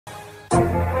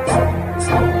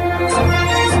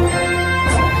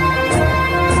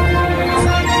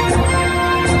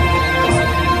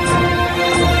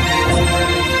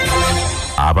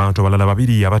Abantu balala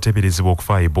babiri abateberezebwa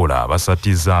okufa Ebola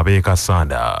basattiza ab'e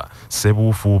Kasanda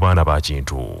Sebuufu baana ba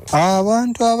Kintu.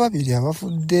 Abantu ababiri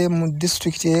abafudde mu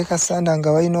disitulikiti y'e Kasanda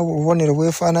nga balina obubonero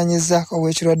bwefaananyizaako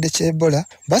obw'ekirwadde kya Ebola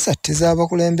basattiza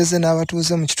abakulembeze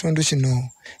n'abatuuze mu kitundu kino.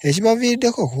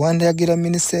 Ekibaviiriddeko okuwandiyagira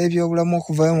minisita y'ebyobulamu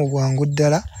okuvayo mu bwangu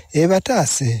ddala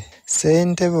ebataase.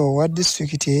 Ssentebe owa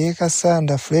disitulikiti y'e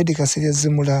Kasanda Fred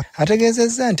Kasirye-Zimula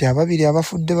ategeezezza nti ababiri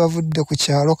abafudde bavudde ku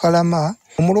kyalo Kalama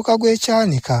omuluka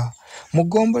gw'Ekyanika mu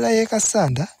ggombolola y'e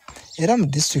Kasanda era mu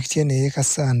disitulikiti eno y'e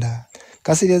Kasanda.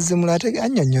 Kasirye-Zimula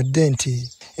annyonnyodde nti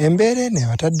embeera eno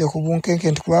ebatadde ku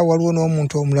bunkenke nti kuba waliwo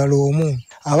n'omuntu omulala omu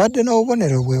abadde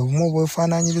n'obubonero bwe bumu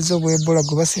obwefaanaanyiriza obw'Ebola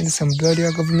gwe basindise mu ddwaliro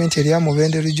lya gavumenti erya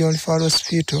Mubende Regional Referral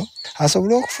Hospital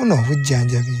asobole okufuna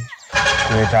obujjanjabi.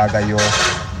 Twetaagayo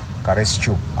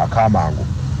karescue akamangu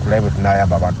tulabe bwe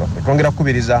tunaayamba abantu baffe. Twongera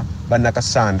kukubiriza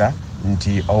bannakasanda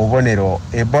nti obubonero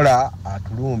Ebola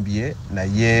atulumbye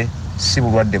naye si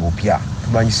bulwadde bupya.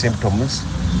 Tumanyi symptoms,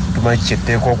 tumanyi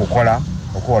kyetteeka okukola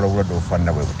okuwala obulwadde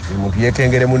obufaanana bwe buti. Buli muntu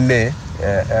yeekengere munne,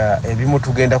 ebimu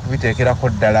tugenda kubiteekerako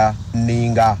ddala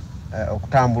nninga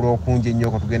okutambula okungi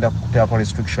ennyo tugenda kuteekako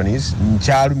restrictions.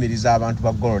 Nkyalumiriza abantu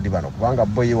ba Golodi bano kubanga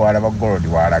bo yewaala ba Golodi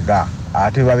waalaga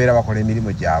ate babeera bakola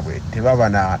emirimu gyabwe tebaba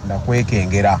na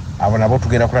kwekengera. Abo nabo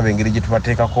tugenda kulaba engeri gye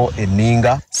tubateekako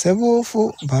enninga.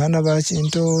 Sebuufu baana ba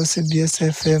Kintu, CBS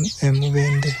FM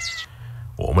Mubende.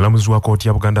 Omulamuzi wa kooti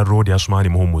ya Buganda Road Asumani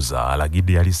Muhumuza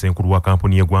alagidde yali ssenkulu wa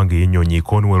kampuni y'eggwanga ey'ennyonyi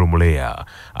Conwell Muleya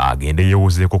agende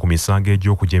yeewozeeko ku misango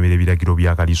egy'okujemera ebiragiro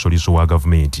bya kaliisoliiso wa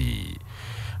gavumenti.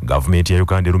 Gavumenti ya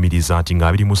Uganda erumiriza nti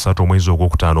nga 23 omwezi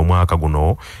ogwokutaano omwaka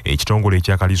guno ekitongole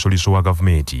ekya kaliisoliiso wa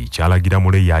gavumenti kyalagira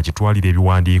Muleya akitwalira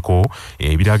ebiwandiiko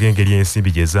ebiraga engeri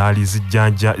ensimbi gye zaali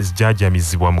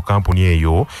zijjajamizibwa mu kampuni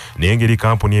eyo n'engeri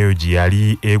kampuni eyo gye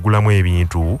yali egulamu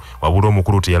ebintu wabula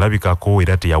omukulu teyalabikako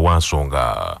era teyawa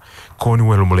nsonga.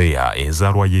 Conwell Muleya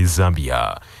enzaalwa y'e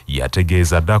Zambia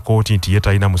yategeeza dda kooti nti ye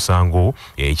talina musango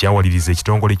ekyawaliriza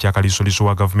ekitongole kya kaliisoliiso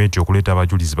wa gavumenti okuleeta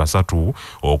abajulizi basatu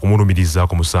okumulumiriza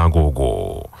ku musango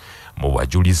ogwo. Mu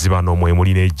bajulizi bano mwe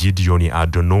muli ne Gideon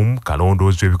Adonum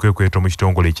kalondoozi w'ebikwekweto mu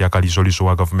kitongole ekya kaliisoliiso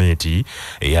wa gavumenti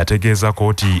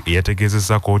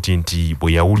eyategeezezza kooti nti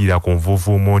bwe yawulira ku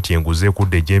nvuuvuumo nti enguzi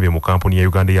ekudde ejjembe mu kampuni ya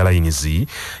Uganda Airlines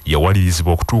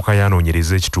yawalirizibwa okutuuka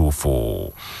yanoonyereza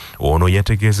ekituufu. Ono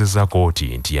yategeezezza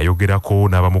kooti nti yayogerako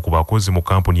n'abamu ku bakozi mu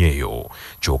kampuni eyo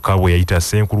kyokka bwe yayita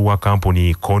ssenkulu wa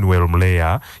kampuni Conwell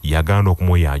Muleya yagaana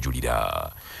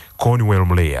okumweyanjulira. Conwell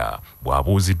Muleya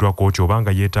bw'abuuziddwa kooti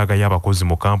obanga yeetaagayo abakozi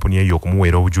mu kampuni eyo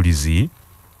okumuweera obujulizi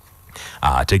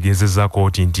ategeezezza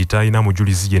kooti nti talina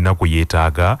mujulizi yenna gwe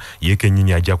yeetaaga ye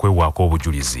kennyini ajja kwewaako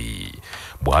obujulizi.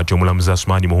 Bw'atyo omulamuzi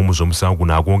Asumani Muhumuza omusango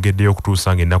n'agwongeddeyo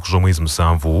okutuusa ng'ennaku z'omwezi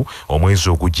 7 omwezi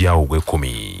ogujja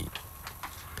ogw'Ekkumi.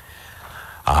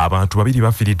 Abantu babiri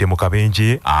bafiiridde mu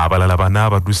kabenje abalala bana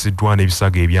baddusiddwa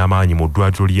n'ebisago eby'amaanyi mu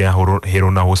ddwaliro lya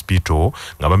Herona Hospital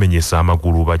nga bamenyesa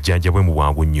amagulu bajjanjabwe mu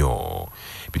bwangu nnyo.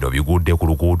 Bino bigudde ku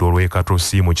luguudo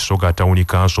lw'Ekatosi mu Kisoga Town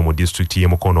Council mu disitulikiti y'e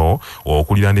Mukono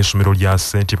okulira n'essomero lya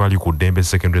St. Pali ku Dembe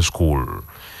Secondary School.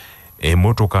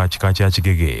 Emmotoka kika kya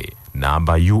Kigege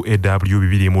namba UAW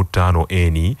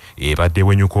 205N ebadde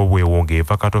bwenyuka obwewonge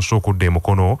eva Katosi okudda e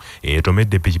Mukono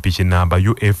etomedde pikipiki namba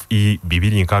UFE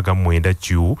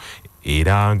 269Q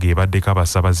era ng'ebaddeko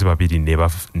abasaabaze babiri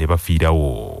ne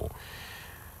bafiirawo.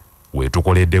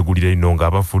 Wetukoledde eggulire lino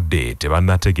ng'abafudde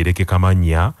tebannategerekeka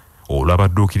mannya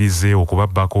olw'abadduukirize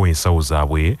okubabbako ensawo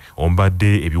zaabwe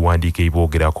ombadde ebiwandiiko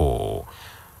ebiboogerako.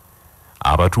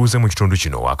 Abatuuze mu kitundu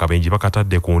kino akabenje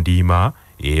bakatadde ku ndiima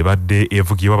ebadde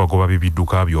evugibwa abagoba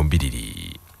b'ebidduka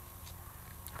byombiriri.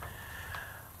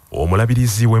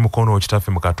 Omulabirizi w'e Mukono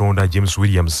kitaffe mu Katonda James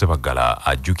William Sebagala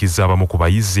ajjukiza abamu ku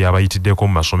bayizi abayitiddeko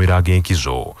mu masomero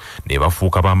ag'enkizo ne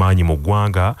bafuuka b'amaanyi mu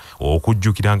ggwanga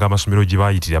okujjukiranga amasomero gye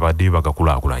baayitira badde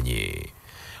bagakulaakulanye.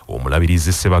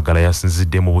 Omulabirizi Sebagala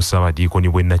yasinzidde mu Busaabadiikoni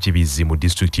bw'e Nakibizi mu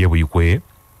disitulikiti y'e Buikwe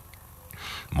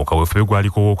mu kaweefube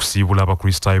gwaliko w'okusiibula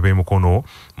abakristaayo b'e Mukono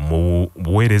mu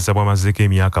buweereza bw'amazeeko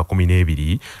emyaka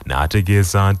 12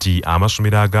 n'ategeeza nti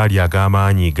amasomero agaali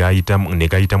ag'amaanyi ne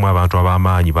gayitamu abantu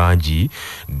ab'amaanyi bangi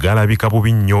galabika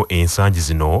bubi nnyo ensangi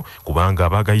zino kubanga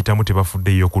abagayitamu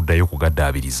tebafuddeyo kuddayo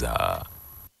kugaddaabiriza.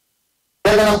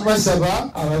 Njagala kubasaba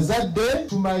abazadde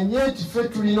tumanye tife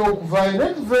tulina okuvaayo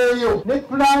netuveeyo ne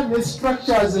plan ne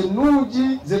structures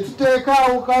ennungi ze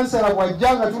tuteekaawo kansala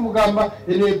bw'ajja nga tumugamba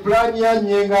eno eplan ya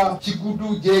Nyenga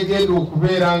Kigudu gyegenda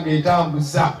okubeera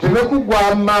ng'etambuza temekugwa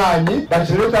amaanyi but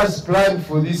let us plan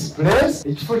for this place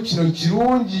ekifo kino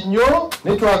kirungi nnyo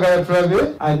ne twagala tulabe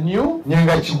a new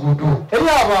Nyenga Kigudu eri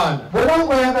abaana bw'oba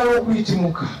ng'oyagala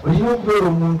okuyitimuka olina okubeera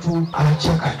omuntu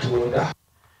atya Katonda.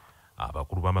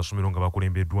 Abakulu b'amasomero nga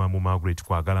bakulembeddwamu Margaret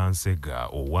Kwagala Nsega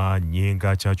owa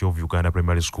Nyenga Church of Uganda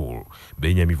Primary School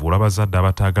benyamivula abazadde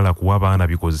abataagala kuwa abaana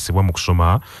bikozesebwa mu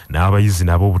kusoma n'abayizi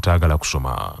nabo obutaagala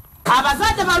kusoma.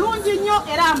 Abazadde balungi nnyo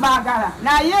era mbaagala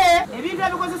naye ebintu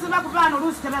ebikozesebwa ku baana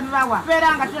oluusi tebabibawa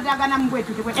beera nga tutagana mu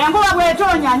bwetutibwe enkuba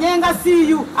bw'etonya Nyenga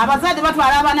siyu abazadde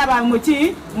batwala abaana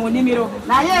baabwe mu nnimiro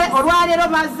naye olwaleero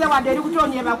bazze wadde eri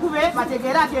kutonya bakube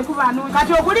bategeere ati enkuba nnungi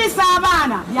kati okuliisa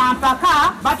abaana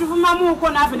byampaka batuvumamuuko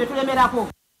naffe ne tulemerako.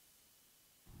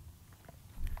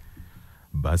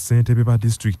 Bassentebe ba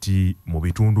disitulikiti mu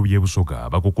bitundu by'e Busoga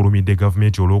bakukulumidde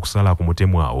gavumenti olw'okusala ku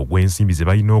mutemwa ogw'ensimbi ze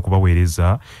balina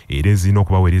okubaweereza era ezirina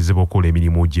okubaweerezebwa okukola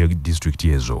emirimu gye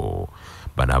disitulikiti ezo.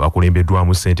 Bano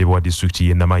abakulembeddwamu ssentebe wa disitulikiti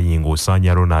y'e Namayingo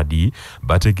Sanya Ronald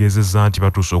bategeezezza nti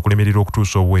batuuse okulemerera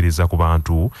okutuusa obuweereza ku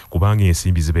bantu kubanga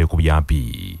ensimbi zibeekubya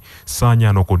mpi. Sanya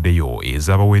anokoddeyo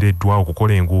ez'abaweereddwa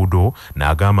okukola enguudo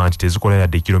n'agamba nti tezikola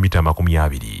yadde kilomita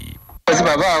 20.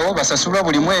 Babaawo basasulwa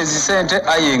buli mwezi sente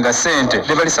ayenga sente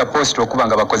ne bali supposed okuba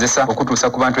nga bakozesa okutuusa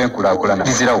ku bantu enkulaakulana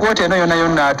dizirawo wote eno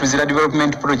yonna tuzira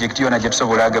development project yona gye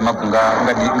tusobola agemaku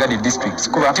nga di districts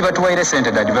kuba tibatuwaire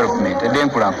sente da development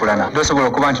ed'enkulaakulana tosobola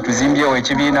okuba nti tuzimbyewo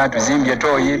ekibiina tuzimbye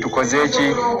tooyi tukoze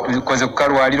eki tukoze ku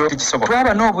kalwaliro tikisobola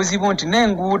twaba n'obuzibu nti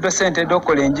n'enguudo sente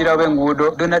ed'okukola enjira oba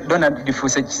enguudo dona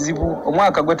difuuse ekizibu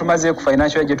omwaka gwe tumazeeku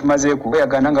financial gye tumazeeku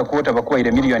weyagana nga kwota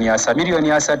bakuwaire miliyoni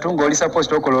 3 ng'oli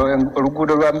supposed okola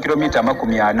oluguudo lwa kilomita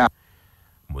 40.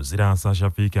 Muziransa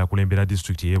Shafiiki akulembera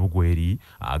disitulikiti y'e Bugweri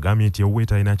agambye nti ewuwe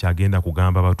talina kyagenda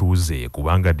kugamba batuuze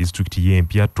kubanga disitulikiti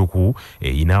y'empya ttuku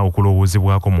erina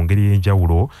okulowoozebwako mu ngeri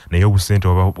y'enjawulo naye obusente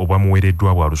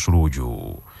obwamuweereddwa bwa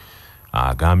lusuluuju.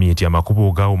 Agambye nti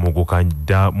amakubo gaawumuguka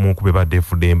dda mu nkube badde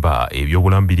efudemba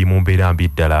ebyobulamu biri mu mbeera mbi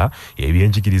ddala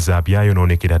ebyenjigiriza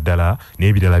byayonoonekera ddala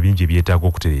n'ebirala bingi ebyetaaga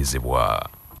okutereezebwa.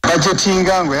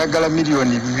 Budgetinga ngo yagala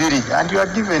miliyoni 2 and you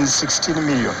are given 16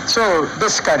 million. So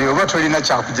basically oba tolina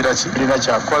kyakugira kirina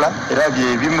kyakola era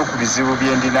byebimu ku bizibu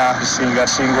byendina bisinga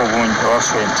obungi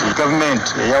waffe nti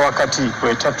gavumenti eya wakati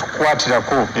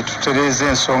bwetatukwatiraku ne tutereeza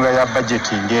ensonga ya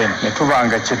budgeting eno ne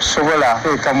tubanga kye tusobola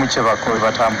teekamu kye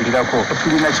batambulirako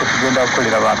tulina kye tugenda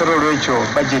kukolera abantu olwekyo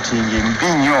budgeting mbi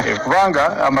nnyo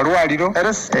kubanga amalwaliro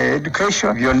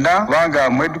education byonna kubanga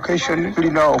mu education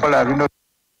tulina okukola bino.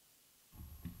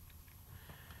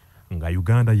 Nga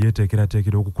Uganda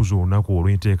yeteekerateekera okukuza olunaku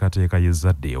olw'enteekateeka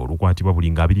y'ezzadde olukwatibwa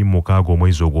buli nga 26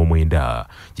 omwezi ogw'omwenda.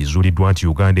 Kizuuliddwa nti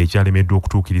Uganda ekyalemeddwa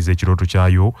okutuukiriza ekirooto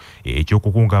kyayo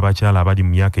eky'okukunga abakyala abali mu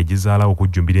myaka egizaala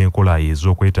okujjumbira enkola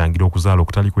ez'okwetangira okuzaala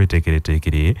okutali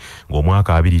kweteekereteekere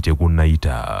ng'omwaka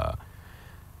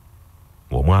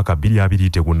 2020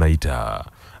 tegunnayita.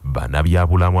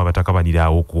 Bannabyabulamu abatakabanira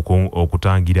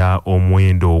okutangira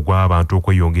omuwendo ogw'abantu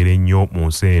okweyongera ennyo mu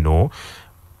nsi eno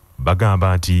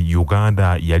bagamba nti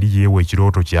Uganda yali yeewa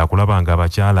ekirooto kya kulaba nga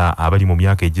abakyala abali mu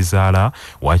myaka egizaala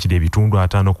wakiri ebitundu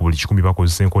 5 ku buli 100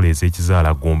 bakozesa enkola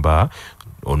ez'ekizaala gumba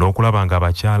n'okulaba nga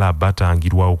abakyala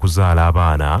batangirwa okuzaala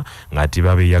abaana nga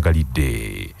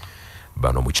tebabeeyagalidde.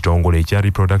 Bano mu kitongole ekya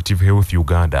Reproductive Health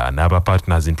Uganda n'aba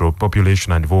Partners in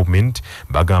Population and Development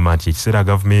bagamba nti ekiseera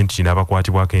gavumenti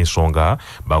n'abakwatibwako ensonga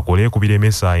bakole ku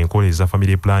biremesa enkola eza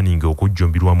family planning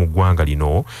okujjumbirwa mu ggwanga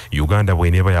lino Uganda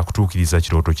bw'eneeba yakutuukiriza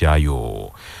kirooto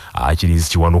kyayo. Akirizi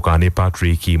Kiwanuka ne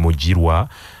Patrick Mujirwa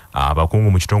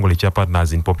abakungu mu kitongole kya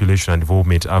Partners in Population and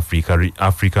Development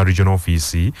Africa Regional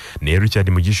Office ne Richard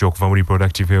Mugisha okuva mu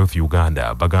Reproductive Health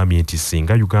Uganda bagambye nti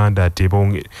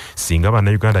singa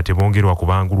bannayuganda tebongerwa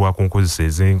kubangulwa ku nkozesa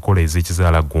ez'enkola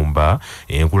ez'ekizaala gumba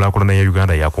enkulaakulana ya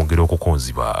Uganda yakwongera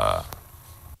okukonziba.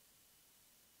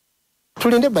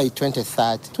 Tulinde by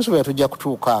 2030 tusobola tujja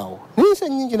kutuukaawo n'ensi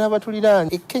nnyingi n'abatuliraani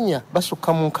e Kenya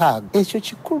basukka mu 6. Ekyo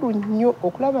kikulu nnyo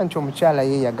okulaba nti omukyala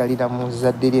yeeyagalira mu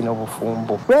zadde lye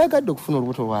n'obufumbo lwayagadde okufuna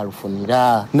olubuto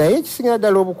lwalufunira naye ekisingira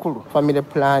ddala obukulu family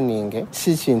planning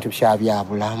si kintu kya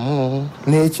byabulamu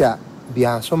n'ekya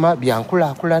byansoma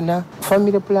byankulaakulana.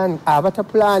 Family planning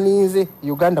abatapulaninze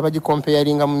Uganda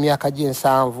bagikompeyaringa mu myaka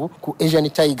gye7 ku Asian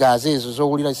Tigers ezo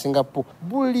z'owulira Singapore.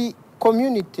 Buli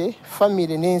community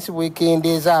family n'ensi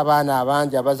bwekendeeza abaana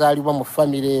abangi abazaalibwa mu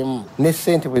family emu ne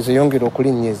ssente bwe zeyongera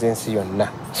okulinnyeza ensi yonna.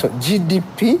 So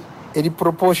GDP eri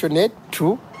proportionate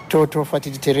to total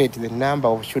fertility rate, the number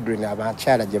of children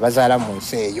abakyala gye bazaala mu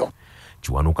nsi eyo.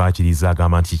 Kiwanuka akiriza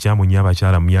agamba nti kyamunye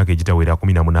abakyala mu myaka egitawera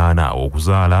 18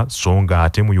 okuzaala so nga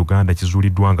ate mu Uganda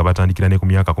kizuuliddwa nga batandikira ne ku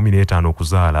myaka 15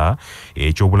 okuzaala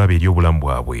ekyobulabe eri obulamu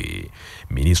bwabwe.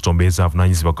 Minisita omubeezi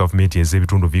avunaanyizibwa gavumenti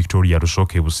ez'ebitundu Victoria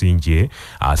Lusooke Businje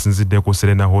asinzidde ku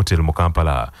Serena Hotel mu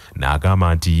Kampala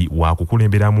n'agamba nti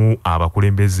waakukulemberamu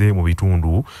abakulembeze mu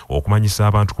bitundu okumanyisa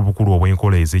abantu ku bukulu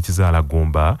obw'enkola ez'ekizaala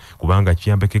ggumba kubanga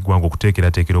kiyambeko eggwanga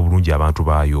okuteekerateekera obulungi abantu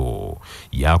baayo.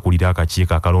 Yakulira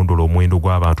akakiiko akalondola omuwendo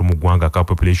gw'abantu mu ggwanga ka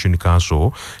Population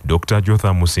Council, Dr.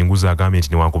 Jotham Musinguzi agambye nti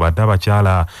newankubadde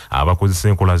abakyala abakozesa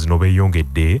enkola zino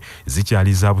beeyongedde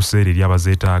zikyaliza buseere eri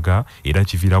abazeetaaga era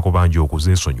kiviirako bangi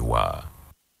okuzeesonyiwa.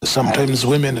 Sometimes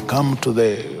women come to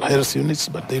the health units,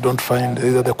 but they don't find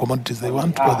either the commodities they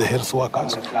want or the health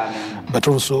workers. But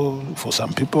also, for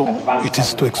some people, it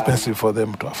is too expensive for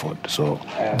them to afford. So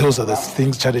those are the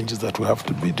challenges that we have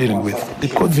to be dealing with. The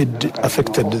COVID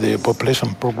affected the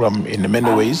population program in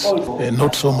many ways,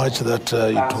 not so much that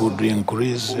it would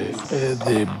increase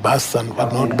the births and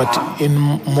whatnot, but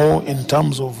more in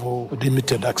terms of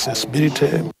limited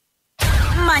accessibility.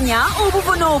 Manya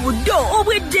obuvuno obuddo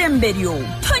obw'eddembe lyo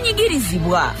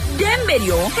tonyigirizibwa ddembe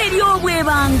lyo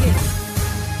ery'obwebange.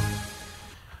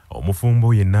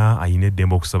 Omufumbo yenna ayina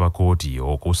eddembe okusaba kooti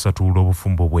okusatulula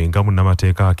obufumbo bwe nga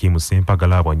munnamateeka Hakimu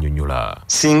Ssempagala bw'annyonnyola.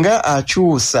 Singa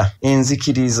akyusa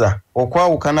enzikiriza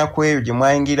okwawukana kw'eyo gye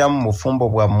mwayingiramu mu bufumbo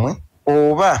bwammwe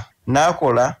oba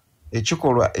n'akola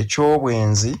ekikolwa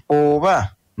eky'obwenzi oba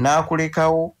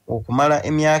n'akulekawo okumala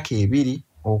emyaka 2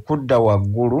 okudda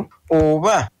waggulu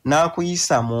oba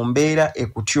n'akuyisa mu mbeera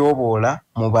ekutyoboola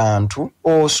mu bantu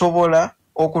osobola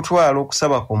okutwala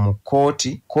okusaba ko mu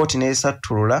kooti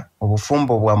n'esattulula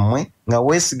obufumbo bwammwe nga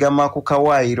weesigama ku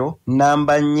kawaayiro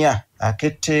namba 4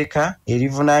 ak'etteeka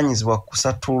erivunaanyizibwa ku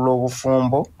kusattulula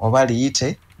obufumbo oba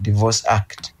liyite Divorce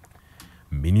Act.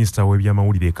 Minisita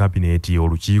w'ebyamawulire kabineeti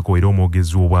olukiiko era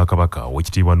omwogezi w'Obwakabaka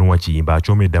Oweekitiibwa Noah Kiyimba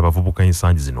akyomedde abavubuka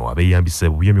ensangi zino abeeyambisa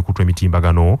bubi emikutu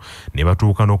emitimbagano ne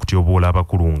batuuka n'okutyoboola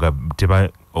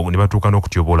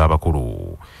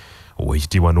abakulu.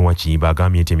 Oweekitiibwa Noah Kiyimba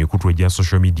agambye nti emikutu egya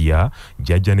social media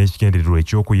gyajja n'ekigendererwa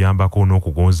eky'okuyambako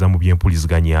n'okugonza mu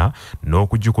by'empuliziganya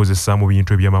n'okugikozesa mu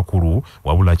bintu eby'amakulu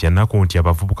wabula kyannako nti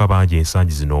abavubuka bangi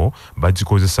ensangi zino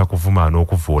bagikozesa kuvuma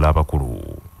n'okuvvoola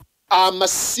abakulu.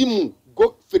 Amasimu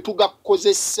go ffe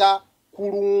tugakozesa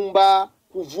kulumba,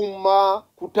 kuvuma,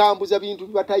 kutambuza bintu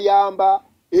bibatayamba.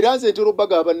 Era nze ntera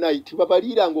obbaga abannayi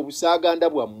tibabaliiranga obusaaganda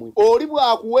bwammwe. Oli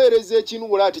bwakuweereza ekinu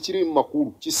bw'ola ati kiri mu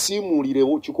makulu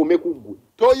kisiimuulirewo kikome ku ggwe.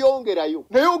 Toyongerayo.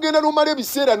 Naye ogenda n'omala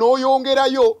ebiseera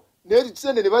n'oyongerayo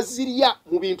n'ebisende ne bazirya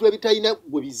mu bintu ebitalina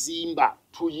bwe bizimba.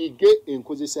 Tuyige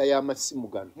enkozesa y'amasimu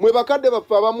gano. Mwe bakadde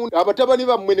baffe abamu abatabani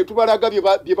bammwe ne tubalaga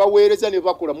bye baweereza ne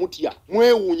bakola mutya.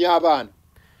 Mwewuunya abaana.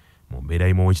 Mu mbeera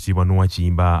y'emu Oweekitiibwa Noah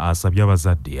Kiyimba asabye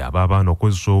abazadde ab'abaana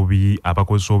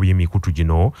abakozesa obubi emikutu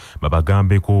gino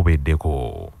babagambeko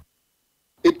beddeko.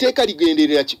 Etteeka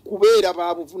ligenderera kubeera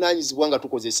babuvunaanyizibwa nga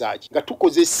tukozesa ki? Nga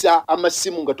tukozesa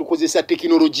amasimu, nga tukozesa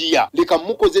tekinologiya. Leka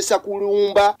mukozesa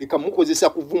kulumba, leka mukozesa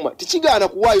kuvuma. Tikigaana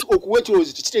kuwaayo okuwa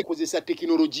ekirowoozo tikitekozesa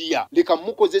tekinologiya. Leka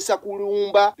mukozesa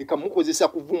kulumba, leka mukozesa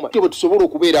kuvuma. Bwe tusobola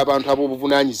okubeera abantu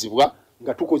ab'obuvunaanyizibwa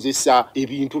nga tukozesa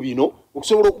ebintu bino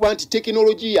okusobola okuba nti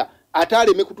tekinologiya ate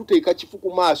aleme kututeeka kifu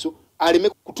ku maaso, aleme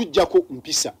kutujjako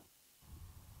mpisa.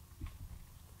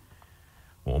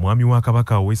 Omwami wa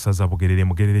Kabaka ow'essaza Bugerere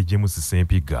Mugerere James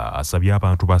Ssempigga asabye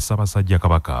abantu ba Ssaabasajja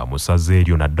Kabaka mu ssaza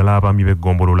eryo naddala abaami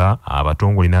b'eggombolola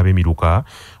abatongole n'ab'emiruka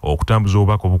okutambuza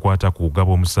obubaka obukwata ku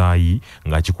kugaba omusaayi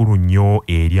nga kikulu nnyo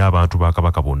eri abantu ba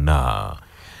Kabaka bonna.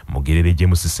 Mugerere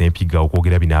James Ssempigga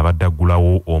okwogera bino abadde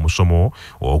aggulawo omusomo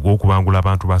ogw'okubangula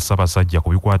abantu ba Ssaabasajja ku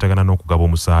bikwatagana n'okugaba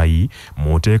omusaayi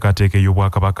mu nteekateeka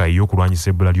ey'Obwakabaka ey'okulwanyisa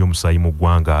ebbula ly'omusaayi mu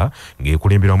ggwanga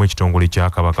ng'ekulemberwamu ekitongole kya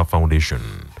Kabaka Foundation.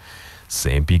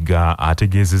 Ssempigga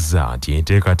ategeezezza nti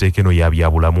enteekateeka eno ya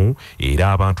byabulamu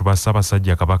era abantu ba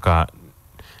Ssaabasajja Kabaka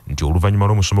nti oluvannyuma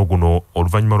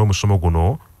lw'omusomo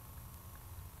guno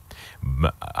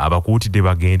abakuutidde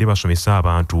bagende basomesa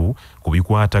abantu ku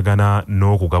bikwatagana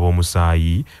n'okugaba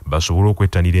omusaayi basobole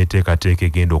okwettanira enteekateeka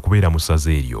egenda okubeera mu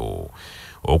ssaza eryo.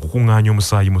 Okukuŋŋaanya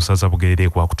omusaayi mu ssaza Bugerere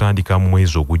kwa kutandika mu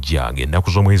mwezi ogujja ng'ennaku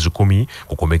z'omwezi 10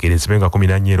 kukomekerezebwe nga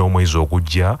 14 omwezi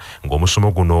ogujja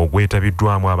ng'omusomo guno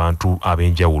gwetabiddwamu abantu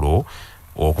ab'enjawulo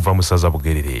okuva mu ssaza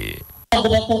Bugerere.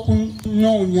 Agobako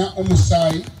okunoonya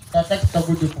omusaayi kakati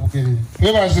kagudde ku Bugerere.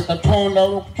 Twebaze Katonda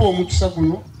olw'okutuwa omukisa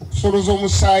guno okusoloza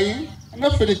omusaayi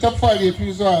naffe letaffaali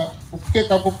etuyiza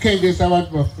okuteekako okukendeeza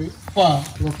abantu baffe fa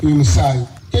tebafunye omusaayi.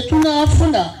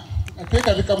 Tetunaafuna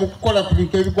twetabika mu kukola ku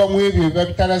bintu ebigwamu ebyo ebiba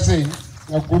bitalaze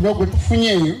nga guno gwe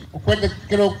tufunyeeyo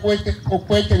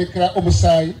okweterekera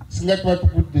omusaayi singa tuba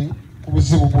tugudde ku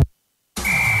buzibu bwo.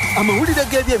 Amawulire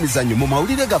g'ebyemizannyo mu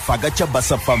mawulire gaffe agaca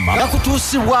basafama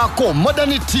gakutuusibwako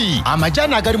modernity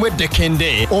amajani agalimu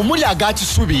eddekende omuli aga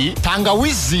kisubi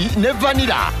tangawizi ne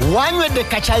vanira wanywedde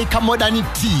kacayi ka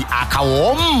modernity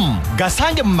akawoomu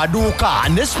gasange mu maduuka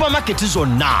ne supamaketi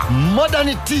zonna.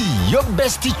 Modernity your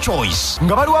best choice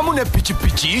nga bali wamu ne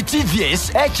pikipiki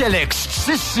TVS HLX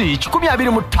CC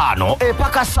 125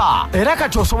 epakasa era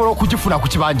kati osobola okugifuna ku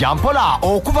kibanja mpola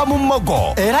okuva mu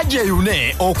Mmogo era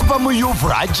gyeyune okuva mu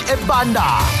Uvrage ebanda.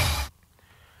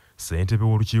 Ssentebe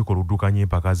w'olukiiko luddukanya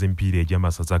empaka z'emipiira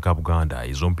egy'amasaza ga Buganda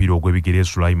ez'omupiira ogw'ebigere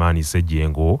Sulaiman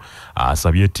Ssejjengo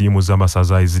asabye ttiimu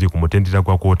z'amasaza eziri ku mutendera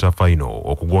gwa kwota final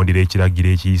okugondera ekiragiro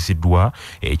ekiyisiddwa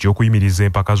eky'okuyimiriza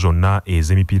empaka zonna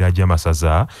ez'emipiira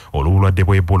gy'amasaza olw'obulwadde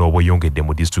bwa Ebola obweyongedde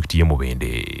mu disitulikiti y'e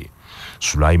Mubende.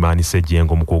 Sulaiman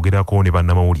Ssejjengo mu kwogerako ne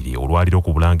bannamawulire olwaliro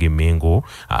ku Bulange Mengo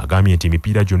agambye nti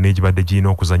emipiira gyonna egibadde girina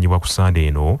okuzannyibwa ku Sande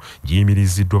eno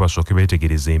giyimiriziddwa basooke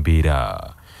beetegereza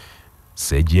embeera.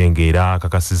 Ssejjengo era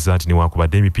akakasizza nti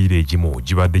newankubadde emipiira egimu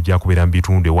gibadde gyakubeera mu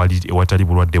bitundu ewatali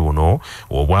bulwadde buno,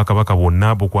 Obwakabaka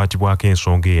bwonna bukwatibwako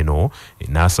ensonga eno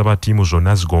n'asaba ttiimu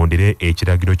zonna zigondere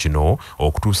ekiragiro kino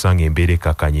okutuusa ng'embeera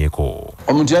ekkakkanyeeko.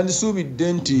 Omuntu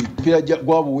yandisuubidde nti emipiira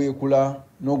gwa buweekula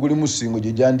n'oguli musingo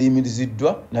gye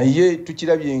gyandiyimiriziddwa, naye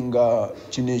tukirabye nga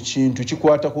kino ekintu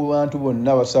kikwata ku bantu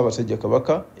bonna ba Ssaabasajja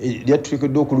Kabaka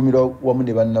lyatuteekeddwa okulumirwa wamu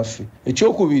ne bannaffe.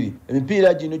 Ekyokubiri,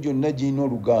 emipiira gino gyonna girina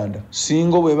oluganda.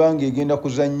 Singo bw'ebanga egenda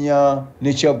kuzannya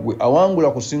ne Kyaggwe,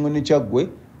 awangula ku Singo ne Kyaggwe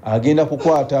agenda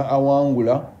kukwata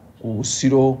awangula ku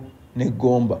Busiro ne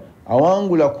Gomba,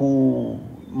 awangula ku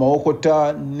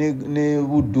Mawokota ne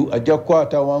Buddu ajja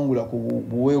kukwata awangula ku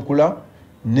Buweekula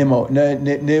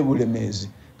ne Bulemeezi.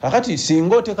 Kakati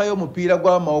singa otekayo omupiira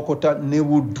gwa Mawokota ne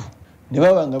Buddu ne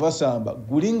baba nga basamba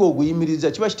gulinga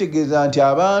oguyimiriza, kiba kitegeeza nti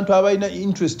abantu abalina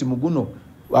interest mu guno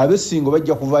ab'essingo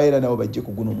bajja kuvaayo era nabo bajje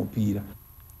ku guno omupiira.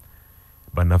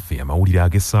 Bannaffe amawulire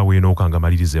ag'essaawa eno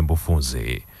kangamaliriza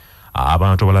embufunze.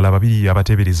 Abantu abalala babiri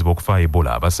abateeberezebwa okufa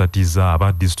Ebola basattiza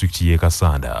aba disitulikiti y'e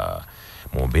Kasanda.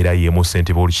 Mu mbeera y'emu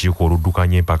ssentebe w'olukiiko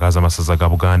oluddukanya empaka z'amasaza ga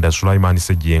Buganda Sulaiman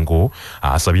Ssejjengo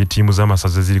asabye ttiimu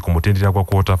z'amasaza eziri ku mutendera gwa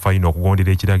kwota final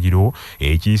okugondera ekiragiro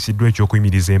ekiyisiddwa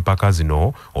eky'okuyimiriza empaka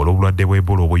zino olw'obulwadde bwa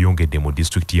Ebola obweyongedde mu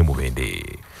disitulikiti y'e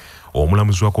Mubende.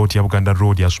 Omulamuzi wa kkooti ya Buganda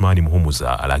Road Asumani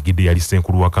Muhumuza alagidde yali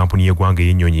ssenkulu wa kampuni y'eggwanga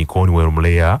ey'ennyonyi Cornwell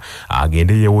Muleya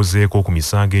agende yeewozeeko ku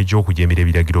misango egy'okujemera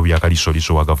ebiragiro bya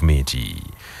kalisoliso wa gavumenti.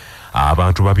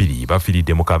 Abantu babiri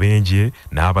bafiiridde mu kabenje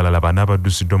n'abalala bana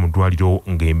baddusiddwa mu ddwaliro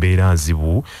ng'embeera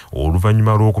nzibu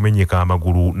oluvannyuma lw'okumenyeka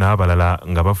amagulu n'abalala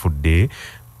nga bafudde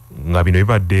nga bino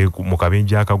bibadde mu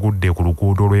kabenje akagudde ku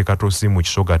luguudo lw'e Katosi mu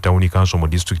Kisoga Town Council mu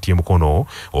disitulikiti y'e Mukono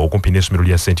okumpi n'essomero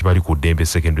lya St. Bali ku Ddembe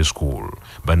Secondary School.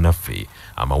 Bannaffe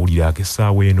amawulire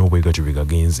ag'essaawa eno bwe gatyo bwe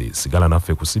gagenze. Sigala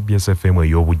naffe ku CBS FM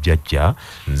ey'obujjajja.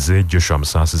 Nze Joshua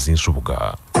Musaasizi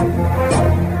Nsubuga.